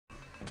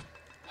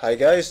Hi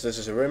guys, this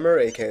is Rimmer,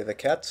 aka the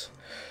Cat,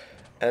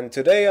 and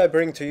today I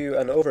bring to you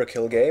an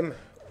Overkill game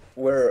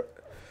where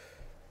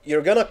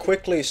you're gonna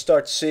quickly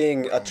start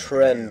seeing a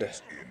trend,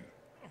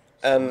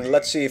 and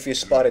let's see if you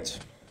spot it.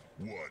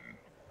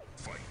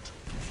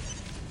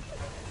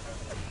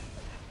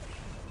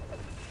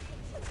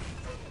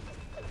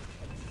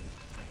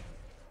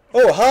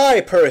 Oh,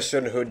 hi,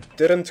 person who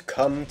didn't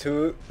come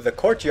to the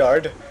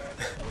courtyard.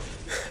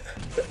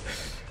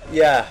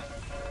 Yeah,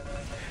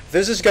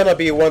 this is gonna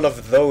be one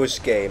of those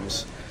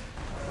games.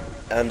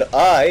 And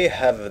I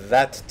have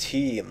that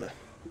team.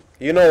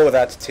 You know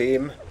that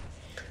team.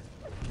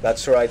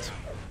 That's right.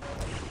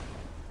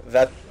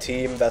 That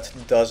team that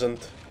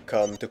doesn't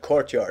come to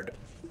courtyard.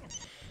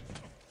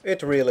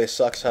 It really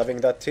sucks having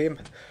that team.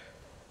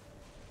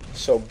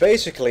 So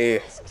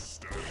basically...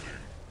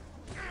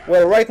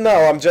 Well, right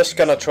now I'm just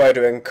gonna try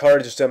to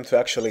encourage them to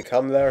actually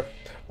come there.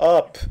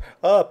 Up!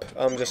 Up!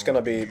 I'm just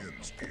gonna be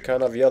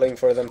kind of yelling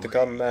for them to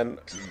come, and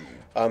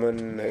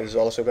Amun is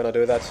also gonna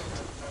do that.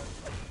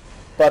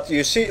 But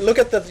you see, look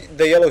at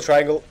the yellow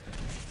triangle.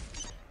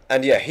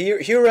 And yeah,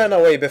 he ran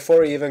away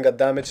before he even got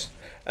damaged.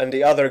 And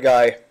the other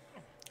guy,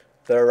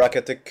 the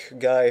Ragecamp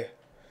guy,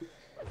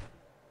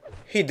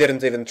 he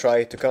didn't even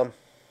try to come.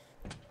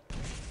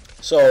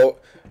 So,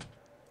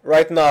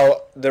 right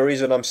now, the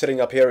reason I'm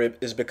sitting up here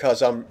is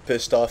because I'm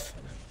pissed off.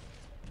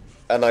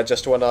 And I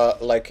just wanna,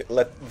 like,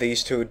 let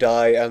these two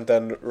die and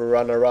then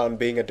run around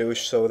being a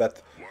douche so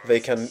that they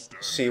can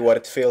see what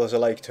it feels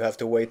like to have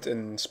to wait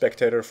in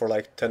spectator for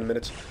like 10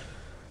 minutes.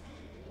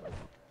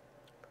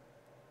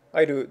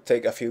 I do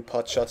take a few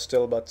pot shots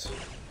still, but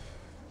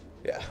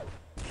yeah.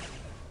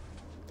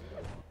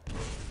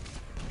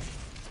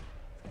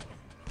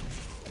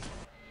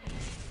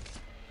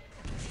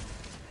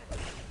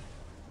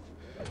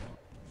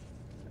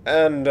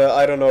 And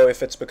I don't know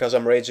if it's because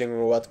I'm raging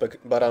or what,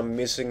 but I'm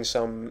missing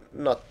some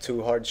not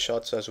too hard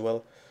shots as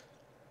well.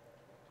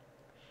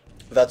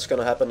 That's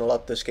gonna happen a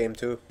lot this game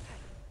too.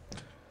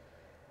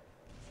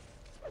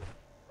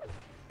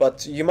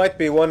 But you might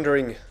be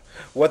wondering,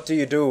 what do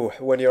you do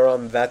when you're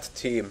on that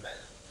team?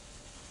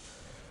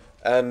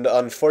 And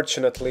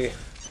unfortunately,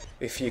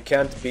 if you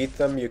can't beat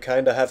them, you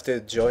kinda have to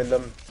join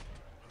them.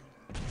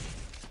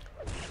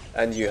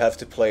 And you have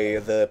to play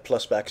the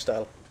plus back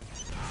style.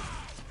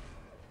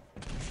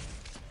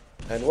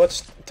 And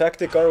what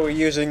tactic are we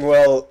using?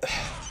 Well,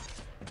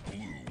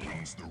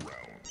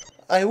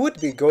 I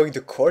would be going to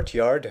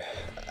courtyard.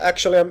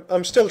 Actually,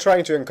 I'm still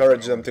trying to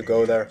encourage them to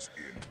go there.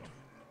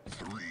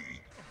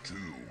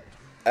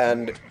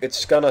 And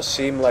it's gonna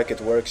seem like it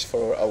works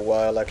for a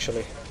while,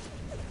 actually.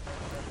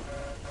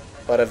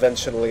 But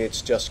eventually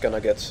it's just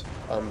gonna get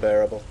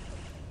unbearable.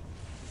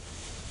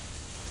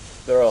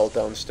 They're all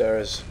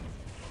downstairs.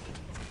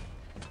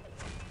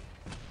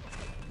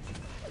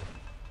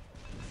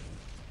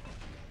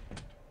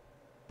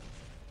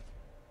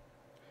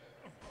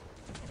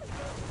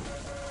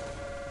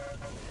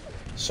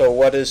 So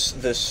what is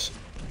this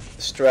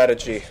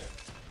strategy?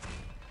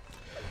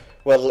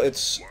 Well,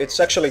 it's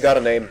actually got a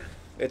name.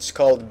 It's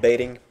called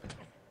baiting.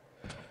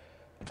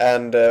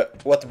 And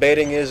what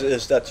baiting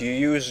is that you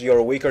use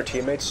your weaker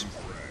teammates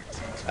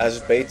as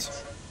bait.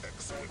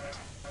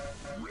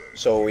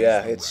 So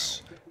yeah,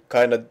 it's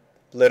kind of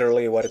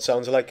literally what it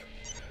sounds like.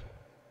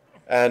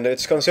 And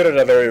it's considered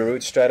a very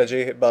rude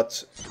strategy,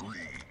 but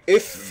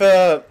if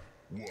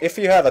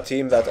you have a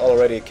team that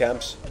already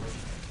camps,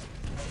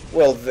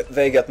 well,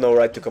 they get no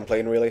right to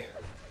complain, really.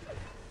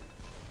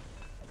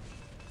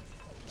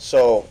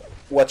 So,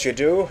 what you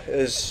do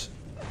is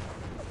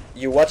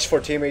you watch for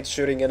teammates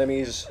shooting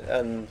enemies,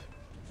 and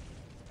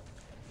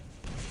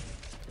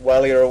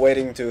while you're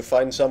waiting to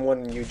find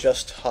someone, you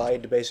just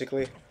hide,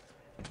 basically.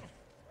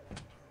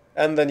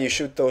 And then you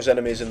shoot those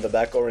enemies in the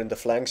back or in the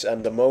flanks,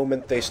 and the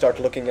moment they start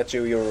looking at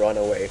you, you run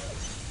away.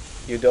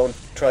 You don't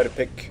try to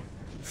pick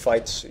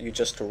fights, you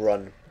just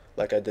run,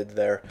 like I did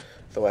there.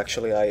 Though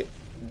actually I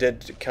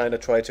did kind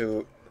of try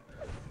to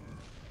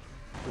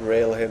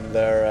rail him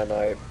there, and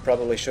I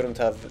probably shouldn't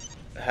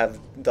have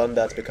done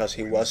that because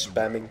he was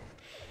spamming,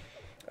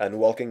 and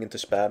walking into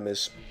spam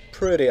is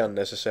pretty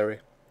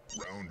unnecessary.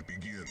 Round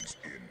begins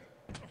in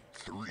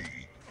 3,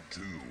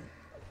 2,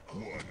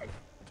 1,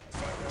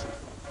 fight.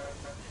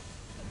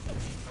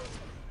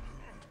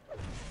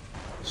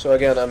 So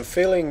again, I'm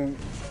feeling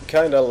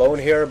kinda alone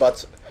here,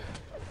 but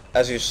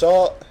as you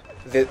saw,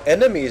 the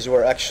enemies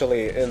were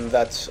actually in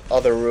that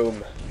other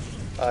room.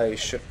 I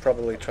should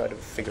probably try to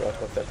figure out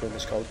what that room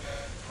is called.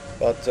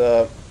 But,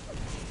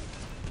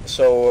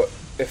 so,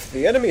 if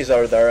the enemies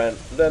are there, and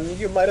then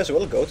you might as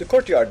well go to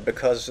courtyard,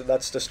 because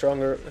that's the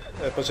stronger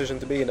position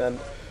to be in, and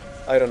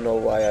I don't know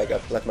why I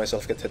let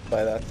myself get hit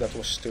by that. That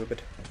was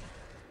stupid.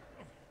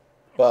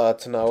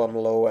 But now I'm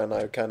low, and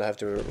I kinda have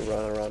to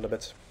run around a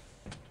bit.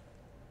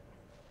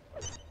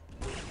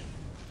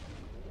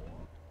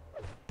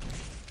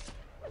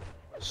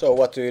 So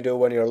what do you do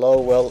when you're low?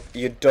 Well,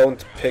 you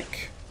don't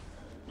pick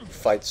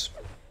fights.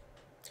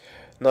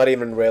 Not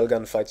even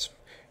railgun fights.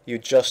 You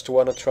just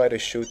want to try to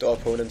shoot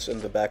opponents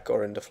in the back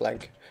or in the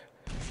flank.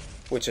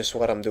 which is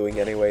what I'm doing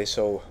anyway,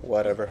 so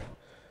whatever.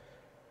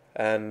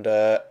 And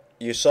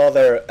you saw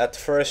there at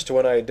first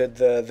when I did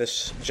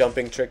this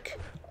jumping trick,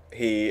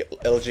 he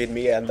LG'd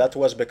me, and that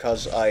was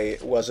because I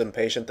was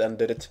impatient and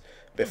did it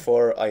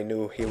before I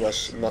knew he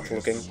was not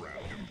looking.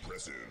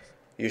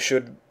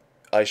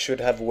 I should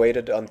have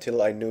waited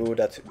until I knew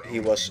that he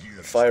was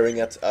firing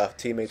at a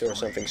teammate or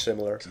something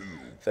similar.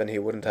 Then he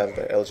wouldn't have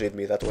LG'd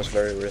me. That was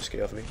very risky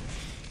of me.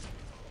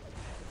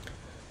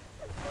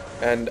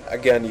 And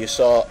again, you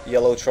saw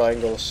yellow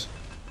triangles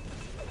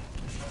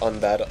on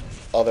that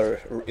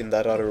in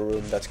that other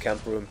room, that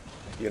camp room.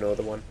 You know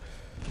the one.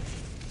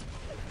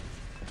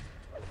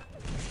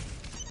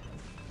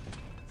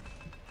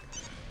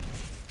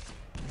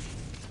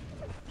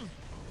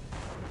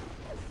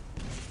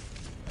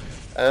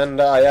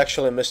 And I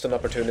actually missed an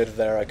opportunity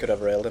there. I could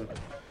have railed him,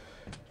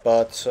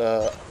 but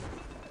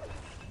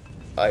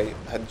I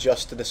had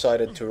just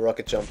decided to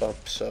rocket jump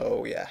up,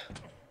 so yeah.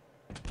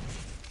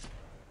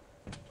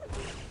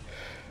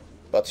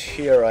 But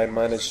here I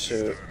managed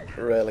to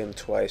rail him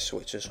twice,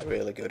 which is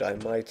really good. I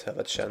might have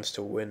a chance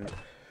to win.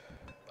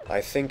 I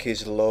think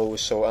he's low,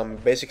 so I'm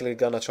basically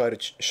gonna try to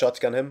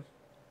shotgun him.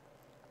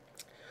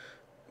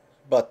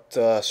 But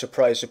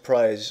surprise,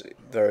 surprise,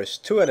 there's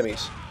two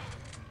enemies.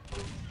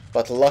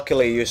 But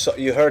luckily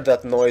you heard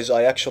that noise.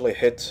 I actually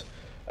hit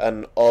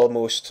an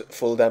almost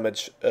full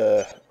damage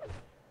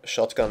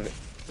shotgun,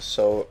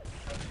 so,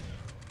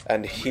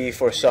 and he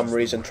for some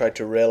reason tried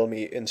to rail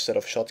me instead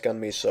of shotgun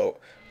me, so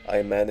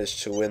I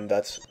managed to win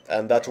that,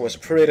 and that was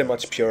pretty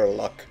much pure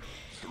luck.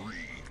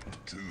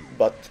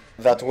 But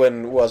that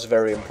win was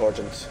very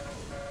important,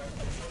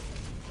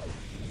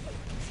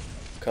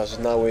 because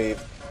now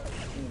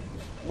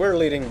we're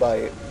leading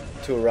by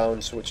 2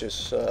 rounds, which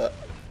is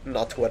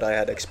not what I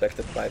had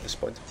expected by this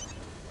point.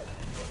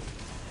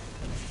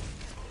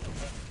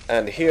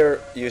 And here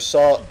you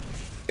saw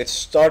it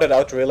started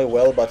out really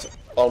well, but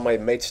all my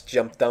mates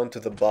jumped down to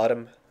the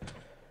bottom,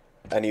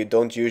 and you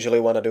don't usually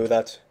want to do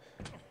that,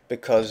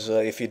 because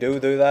if you do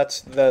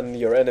that, then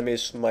your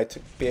enemies might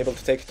be able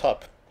to take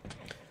top.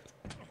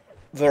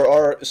 There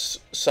are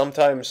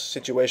sometimes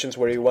situations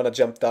where you want to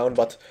jump down,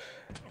 but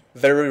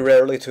very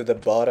rarely to the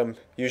bottom.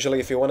 Usually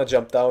if you want to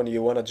jump down,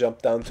 you want to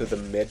jump down to the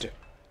mid,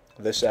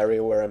 this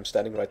area where I'm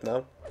standing right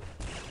now,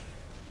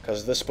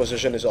 because this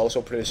position is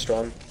also pretty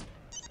strong.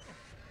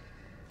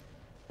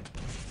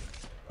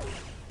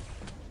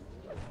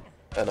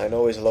 And I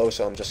know he's low,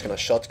 so I'm just gonna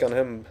shotgun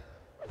him,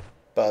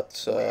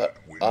 but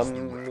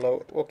I'm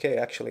low. Okay,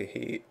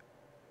 actually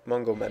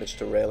Mongo managed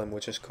to rail him,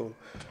 which is cool.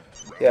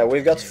 Yeah,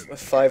 we've got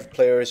 5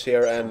 players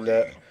here, and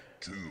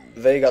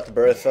they got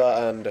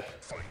Bertha, and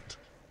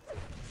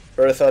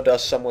Bertha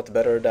does somewhat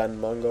better than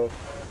Mongo.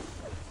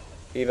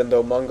 Even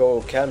though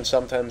Mongo can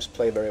sometimes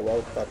play very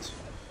well, but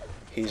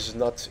he's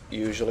not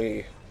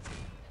usually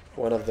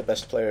one of the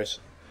best players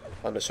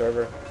on the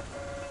server.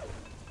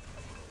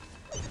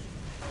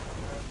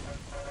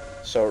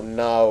 So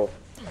now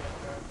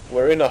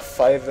we're in a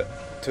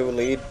 5-2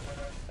 lead,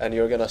 and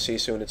you're gonna see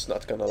soon it's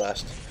not gonna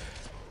last.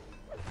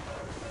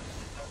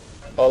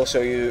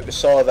 Also, you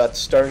saw that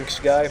Sternks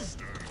guy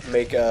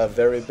make a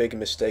very big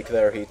mistake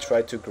there. He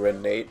tried to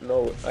grenade,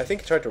 no, I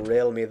think he tried to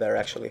rail me there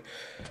actually,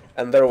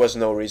 and there was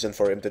no reason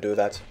for him to do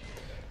that.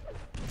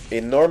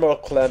 In normal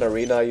clan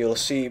arena you'll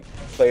see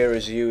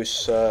players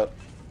use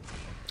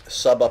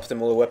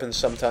suboptimal weapons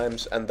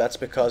sometimes, and that's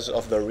because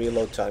of the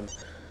reload time.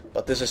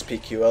 But this is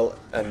PQL,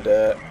 and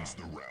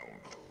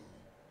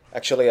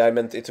actually I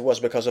meant it was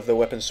because of the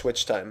weapon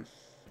switch time.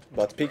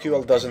 But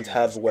PQL doesn't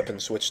have weapon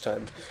switch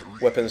time.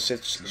 Weapon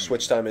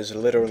switch time is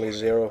literally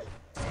 0.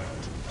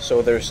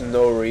 So there's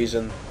no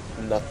reason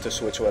not to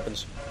switch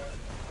weapons.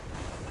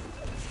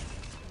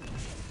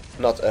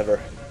 Not ever.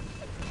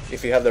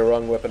 If you have the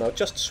wrong weapon out,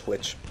 just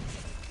switch.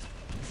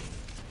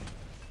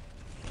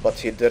 But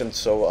he didn't,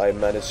 so I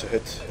managed to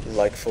hit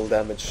like full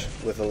damage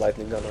with the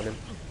lightning gun on him.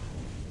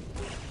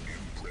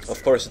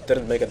 Of course it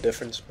didn't make a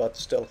difference, but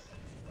still.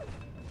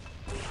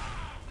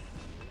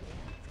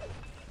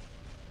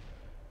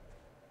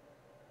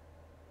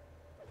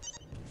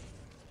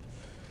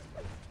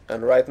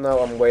 And right now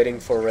I'm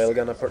waiting for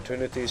railgun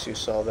opportunities, you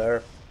saw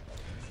there.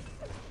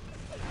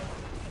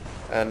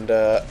 And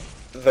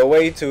the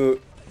way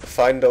to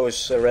find those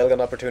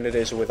railgun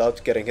opportunities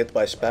without getting hit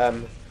by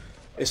spam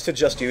is to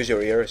just use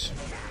your ears.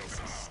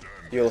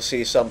 You'll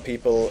see some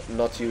people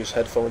not use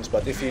headphones,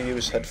 but if you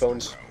use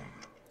headphones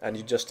and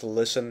you just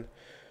listen,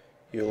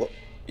 you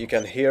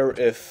can hear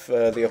if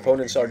the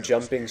opponents are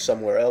jumping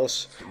somewhere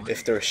else,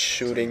 if they're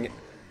shooting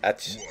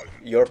at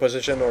your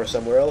position or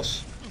somewhere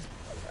else.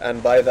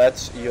 And by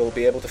that you'll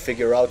be able to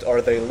figure out,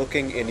 are they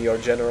looking in your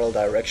general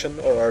direction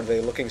or are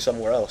they looking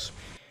somewhere else.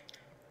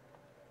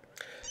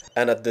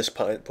 And at this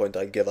point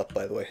I give up,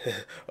 by the way.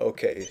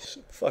 Okay,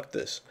 fuck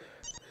this.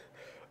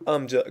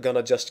 I'm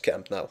gonna just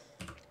camp now.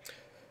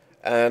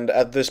 And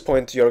at this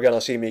point you're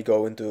gonna see me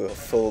go into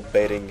full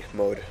baiting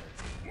mode.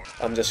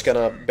 I'm just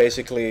gonna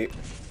basically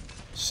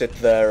sit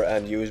there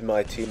and use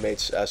my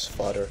teammates as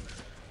fodder.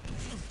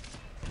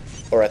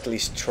 Or at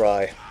least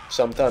try.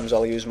 Sometimes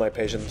I'll use my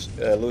patience,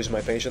 lose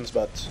my patience,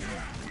 but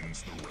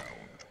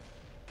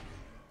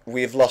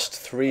we've lost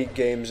 3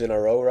 games in a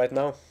row right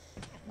now,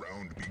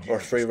 or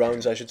 3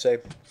 rounds I should say,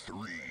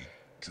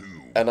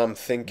 and I'm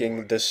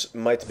thinking this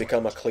might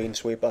become a clean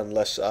sweep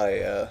unless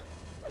I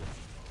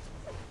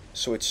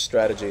switch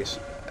strategies.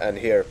 And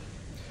here,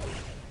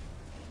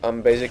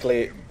 I'm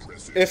basically,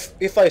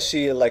 if I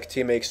see like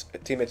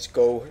teammates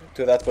go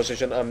to that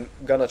position, I'm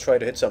gonna try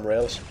to hit some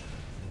rails.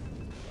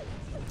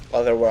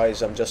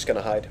 Otherwise, I'm just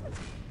gonna hide.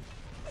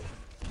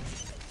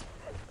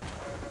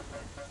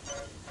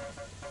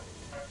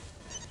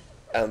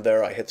 And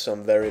there I hit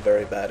some very,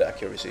 very bad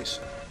accuracies.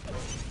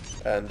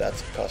 And that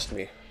cost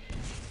me.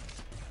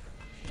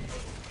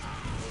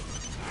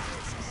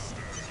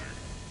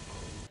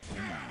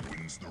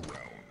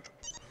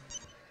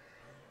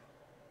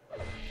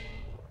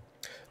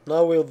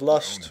 Now we've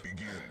lost,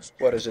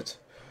 what is it?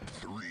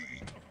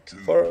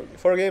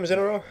 4 games in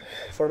a row?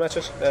 4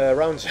 matches?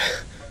 Rounds.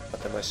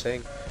 What am I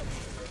saying?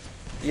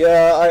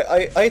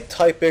 Yeah, I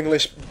type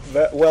English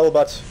well,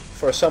 but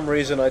for some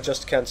reason I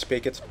just can't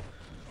speak it.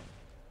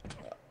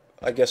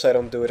 I guess I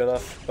don't do it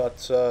enough,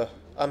 but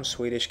I'm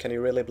Swedish, can you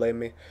really blame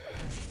me?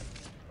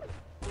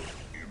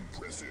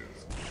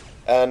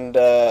 And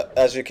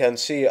as you can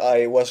see,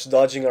 I was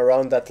dodging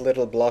around that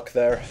little block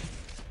there,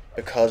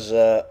 because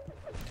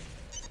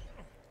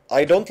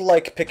I don't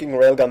like picking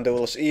railgun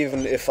duels,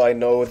 even if I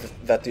know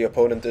that the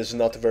opponent is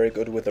not very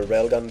good with the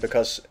railgun,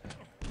 because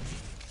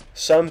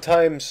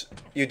sometimes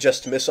you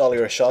just miss all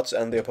your shots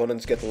and the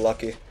opponents get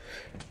lucky.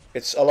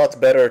 It's a lot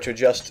better to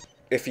just,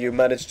 if you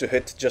manage to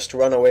hit, just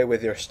run away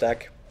with your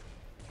stack.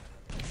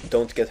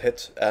 Don't get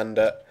hit, and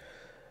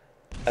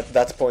at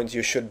that point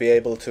you should be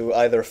able to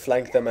either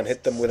flank them and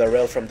hit them with a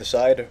rail from the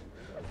side,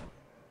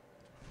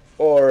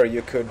 or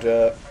you could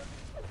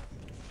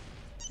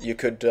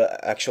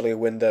actually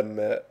win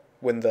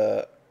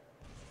the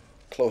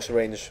close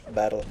range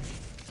battle.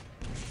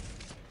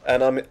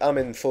 And I'm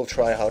in full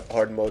try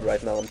hard mode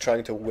right now. I'm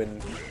trying to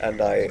win,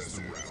 and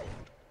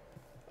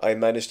I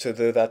managed to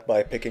do that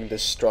by picking the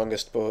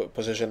strongest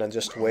position and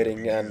just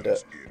waiting and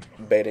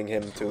baiting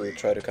him to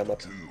try to come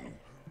up.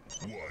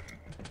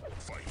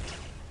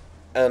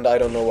 And I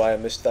don't know why I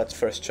missed that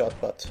first shot,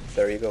 but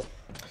there you go.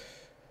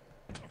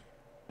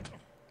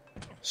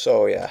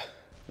 So yeah,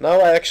 now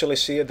I actually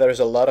see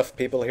there's a lot of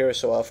people here,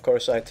 so of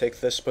course I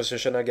take this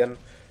position again,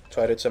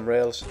 try to hit some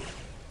rails,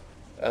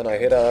 and I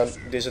hit a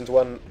decent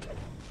one,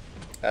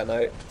 and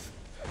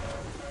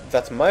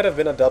that might have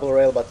been a double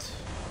rail, but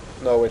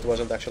no, it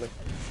wasn't actually.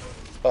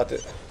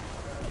 But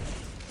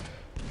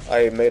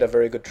I made a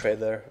very good trade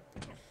there.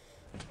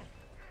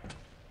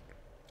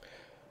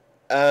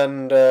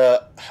 And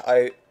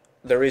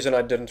the reason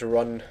I didn't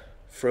run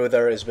through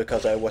there is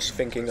because I was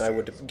thinking I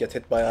would get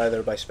hit by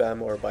either by spam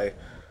or by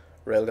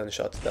railgun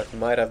shot. That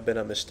might have been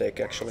a mistake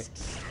actually.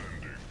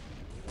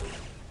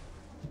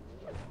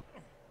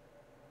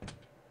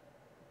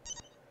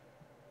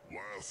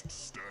 Last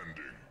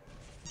standing.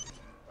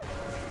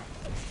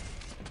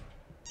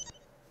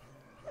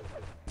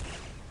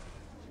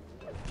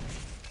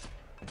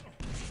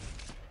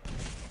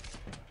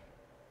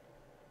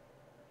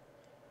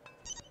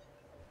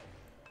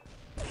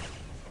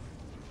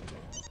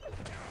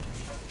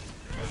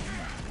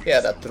 Yeah,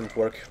 that didn't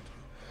work.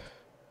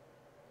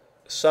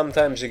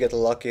 Sometimes you get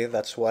lucky,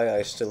 that's why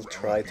I still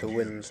try to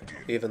win,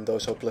 even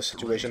those hopeless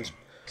situations.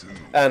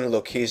 And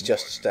look, he's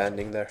just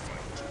standing there.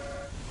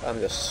 I'm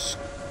just...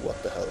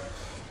 what the hell.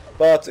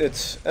 But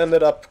it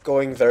ended up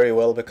going very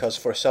well, because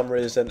for some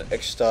reason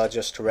Exta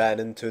just ran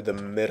into the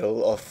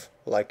middle of,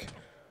 like,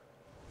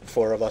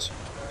 4 of us.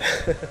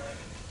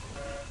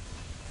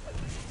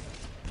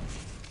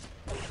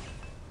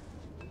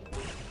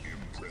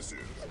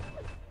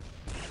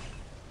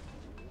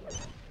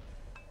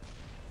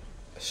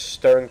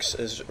 Sternks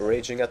is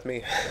raging at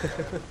me.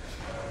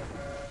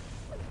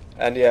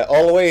 And yeah,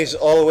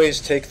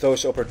 always take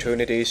those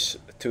opportunities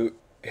to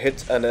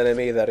hit an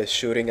enemy that is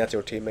shooting at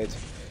your teammate.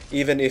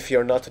 Even if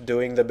you're not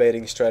doing the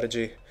baiting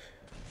strategy.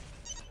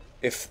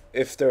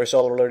 If there's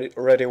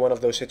already one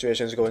of those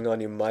situations going on,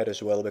 you might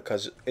as well,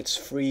 because it's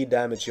free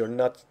damage, you're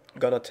not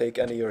gonna take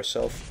any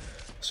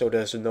yourself. So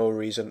there's no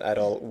reason at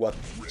all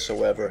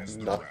whatsoever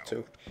not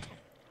to.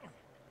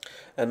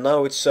 And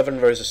now it's 7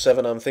 versus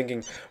 7, I'm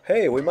thinking,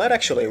 hey, we might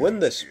actually win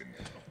this.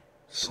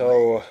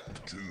 So,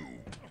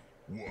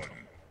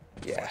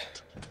 yeah.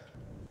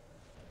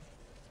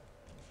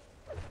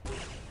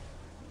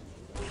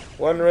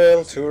 1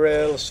 rail, 2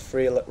 rails,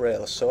 3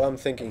 rails. So I'm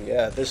thinking,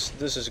 yeah, this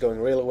is going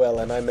really well,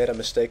 and I made a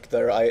mistake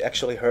there. I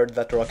actually heard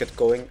that rocket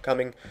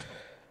coming,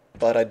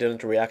 but I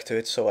didn't react to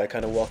it, so I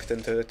kind of walked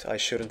into it. I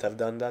shouldn't have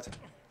done that.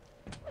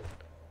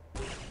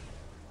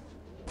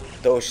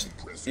 Those,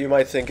 you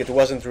might think it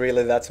wasn't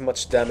really that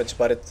much damage,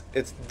 but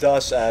it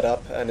does add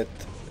up, and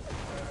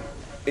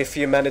if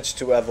you manage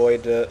to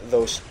avoid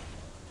those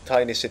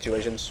tiny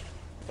situations,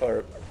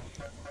 or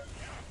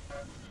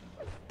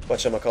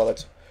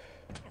whatchamacallit,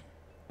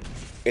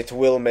 it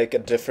will make a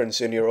difference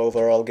in your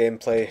overall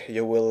gameplay.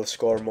 You will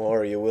score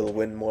more, you will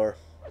win more.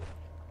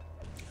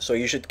 So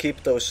you should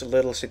keep those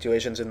little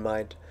situations in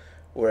mind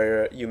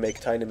where you make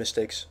tiny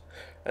mistakes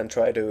and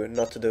try to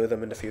not to do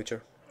them in the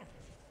future.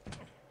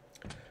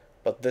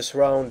 But this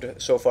round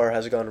so far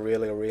has gone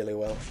really, really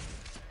well.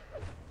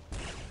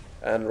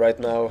 And right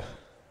now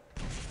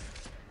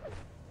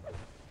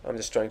I'm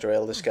just trying to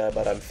rail this guy,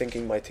 but I'm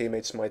thinking my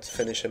teammates might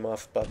finish him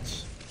off,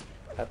 but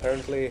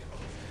apparently...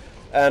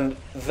 And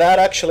that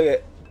actually,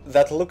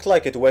 that looked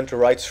like it went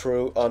right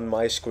through on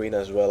my screen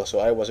as well, so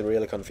I was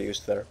really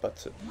confused there,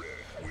 but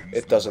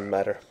it doesn't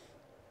matter.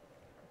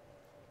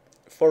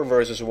 4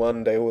 versus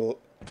 1, they will...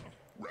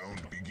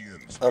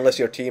 Unless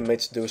your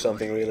teammates do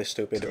something really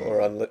stupid,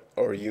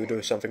 or you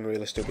do something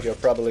really stupid, you're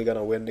probably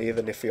gonna win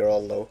even if you're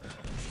all low.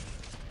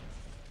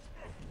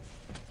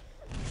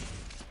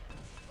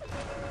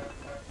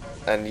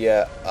 And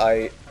yeah,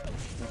 I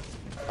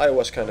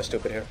was kinda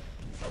stupid here.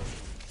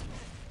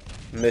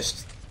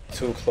 Missed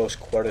 2 close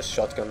quarters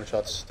shotgun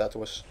shots. That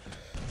was...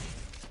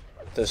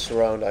 This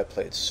round I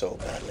played so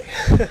badly.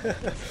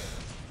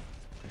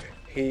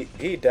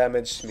 He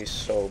damaged me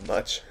so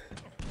much.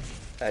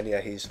 And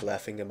yeah, he's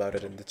laughing about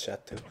it in the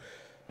chat too.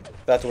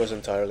 That was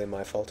entirely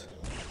my fault.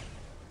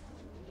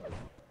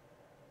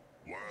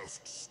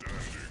 Last standing.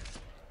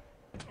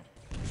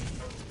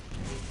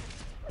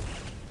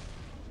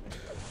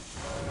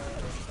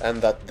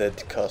 And that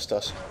did cost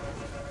us.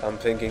 I'm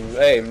thinking,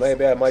 hey,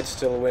 maybe I might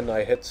still win.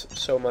 I hit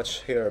so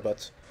much here,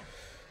 but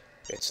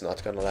it's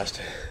not gonna last.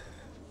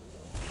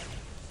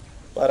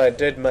 But I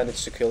did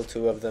manage to kill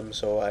 2 of them,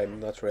 so I'm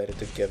not ready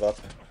to give up.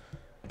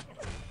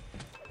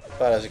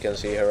 But as you can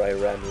see here, I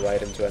ran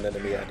right into an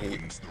enemy and he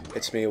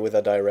hits me with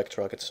a direct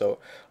rocket, so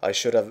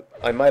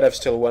I might have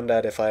still won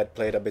that if I had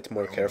played a bit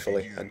more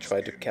carefully and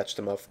tried to catch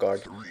them off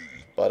guard.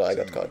 But I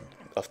got caught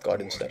off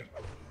guard instead.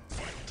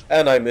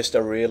 And I missed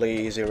a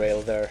really easy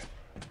rail there.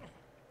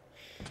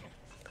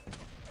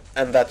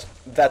 And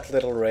that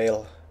little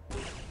rail,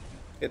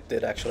 it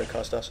did actually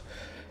cost us.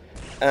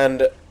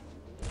 And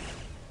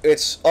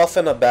it's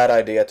often a bad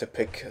idea to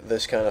pick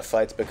this kind of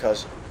fight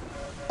because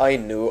I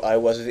knew I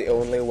was the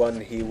only one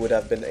he would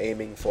have been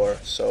aiming for,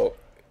 so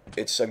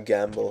it's a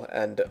gamble,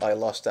 and I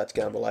lost that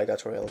gamble. I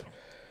got railed.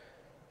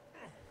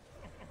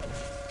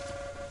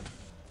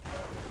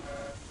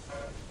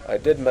 I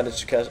did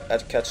manage to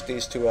catch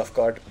these 2 off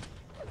guard,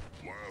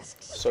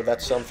 so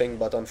that's something,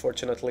 but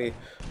unfortunately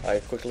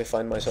I quickly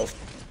find myself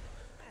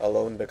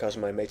alone because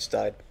my mates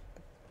died.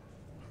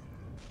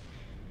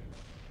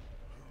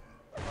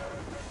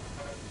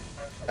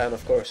 And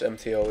of course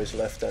MTO is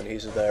left and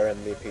he's their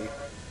MVP.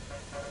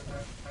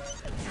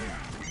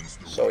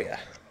 So yeah.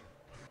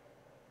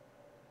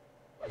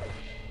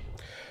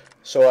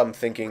 So I'm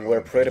thinking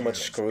we're pretty much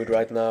screwed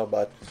right now,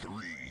 but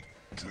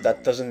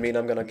that doesn't mean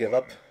I'm gonna give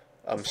up.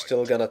 I'm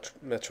still gonna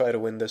try to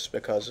win this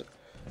because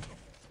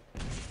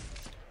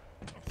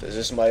this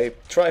is my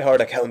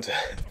try-hard account.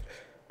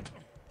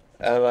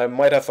 And I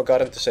might have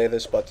forgotten to say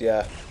this, but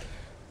yeah,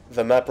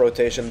 the map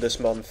rotation this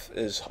month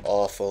is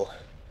awful.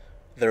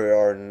 There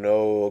are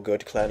no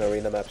good clan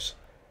arena maps.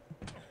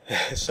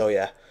 So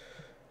yeah,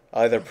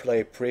 either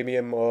play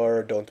premium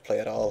or don't play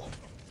at all.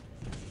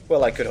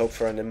 Well, I could hope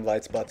for an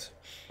invite, but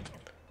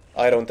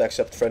I don't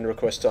accept friend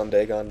requests on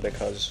Dagon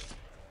because,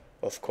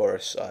 of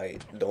course, I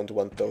don't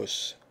want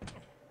those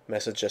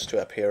messages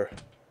to appear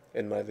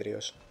in my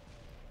videos.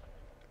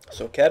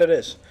 So cat it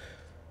is.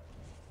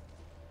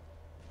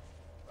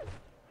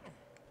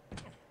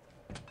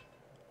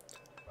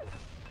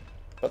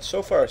 But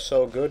so far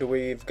so good.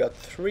 We've got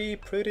 3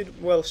 pretty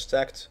well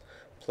stacked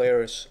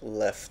players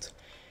left.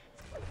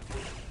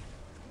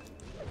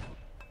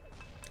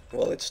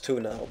 Well, it's 2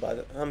 now,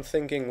 but I'm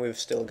thinking we've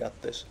still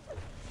got this.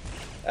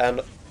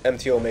 And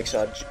MTO makes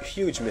a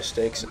huge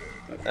mistake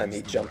and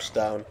he jumps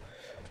down.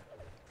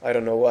 I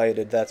don't know why he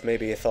did that.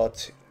 Maybe he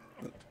thought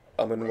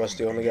Amun was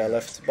the only guy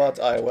left, but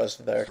I was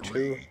there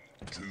too.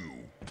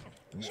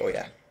 So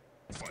yeah,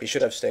 he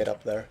should have stayed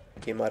up there.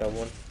 He might have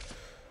won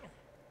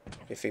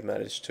if he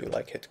managed to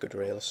like hit good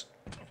rails.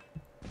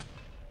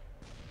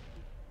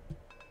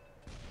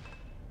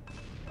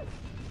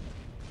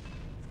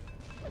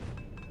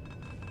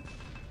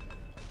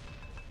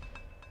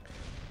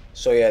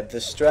 So yeah,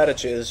 this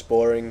strategy is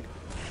boring,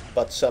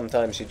 but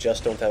sometimes you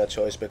just don't have a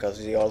choice because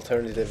the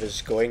alternative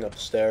is going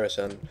upstairs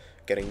and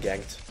getting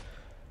ganked.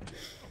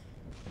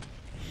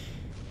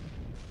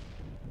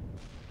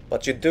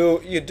 But you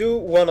do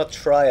want to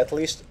try at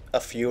least a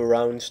few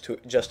rounds to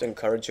just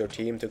encourage your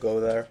team to go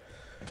there.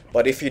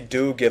 But if you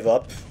do give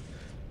up,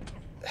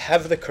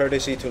 have the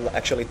courtesy to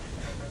actually...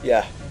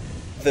 Yeah,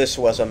 this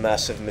was a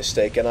massive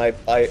mistake, and I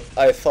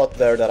thought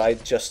there that I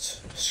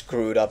just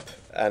screwed up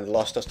and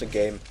lost us the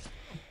game.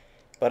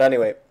 But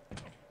anyway,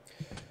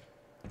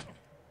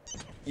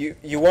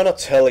 you want to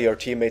tell your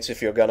teammates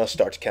if you're gonna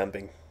start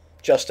camping,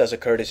 just as a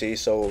courtesy,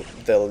 so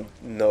they'll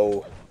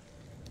know.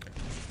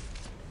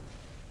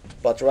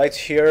 But right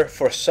here,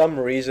 for some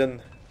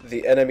reason,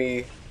 the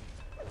enemy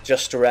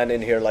just ran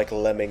in here like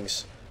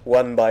lemmings,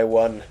 1 by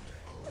 1,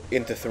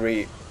 into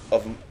 3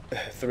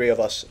 of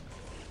us,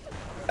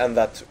 and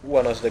that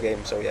won us the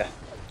game. So yeah,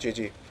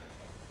 GG.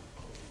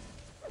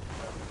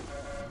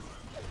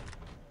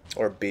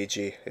 Or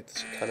BG.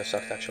 It kind of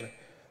sucked actually.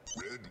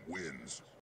 Red wins.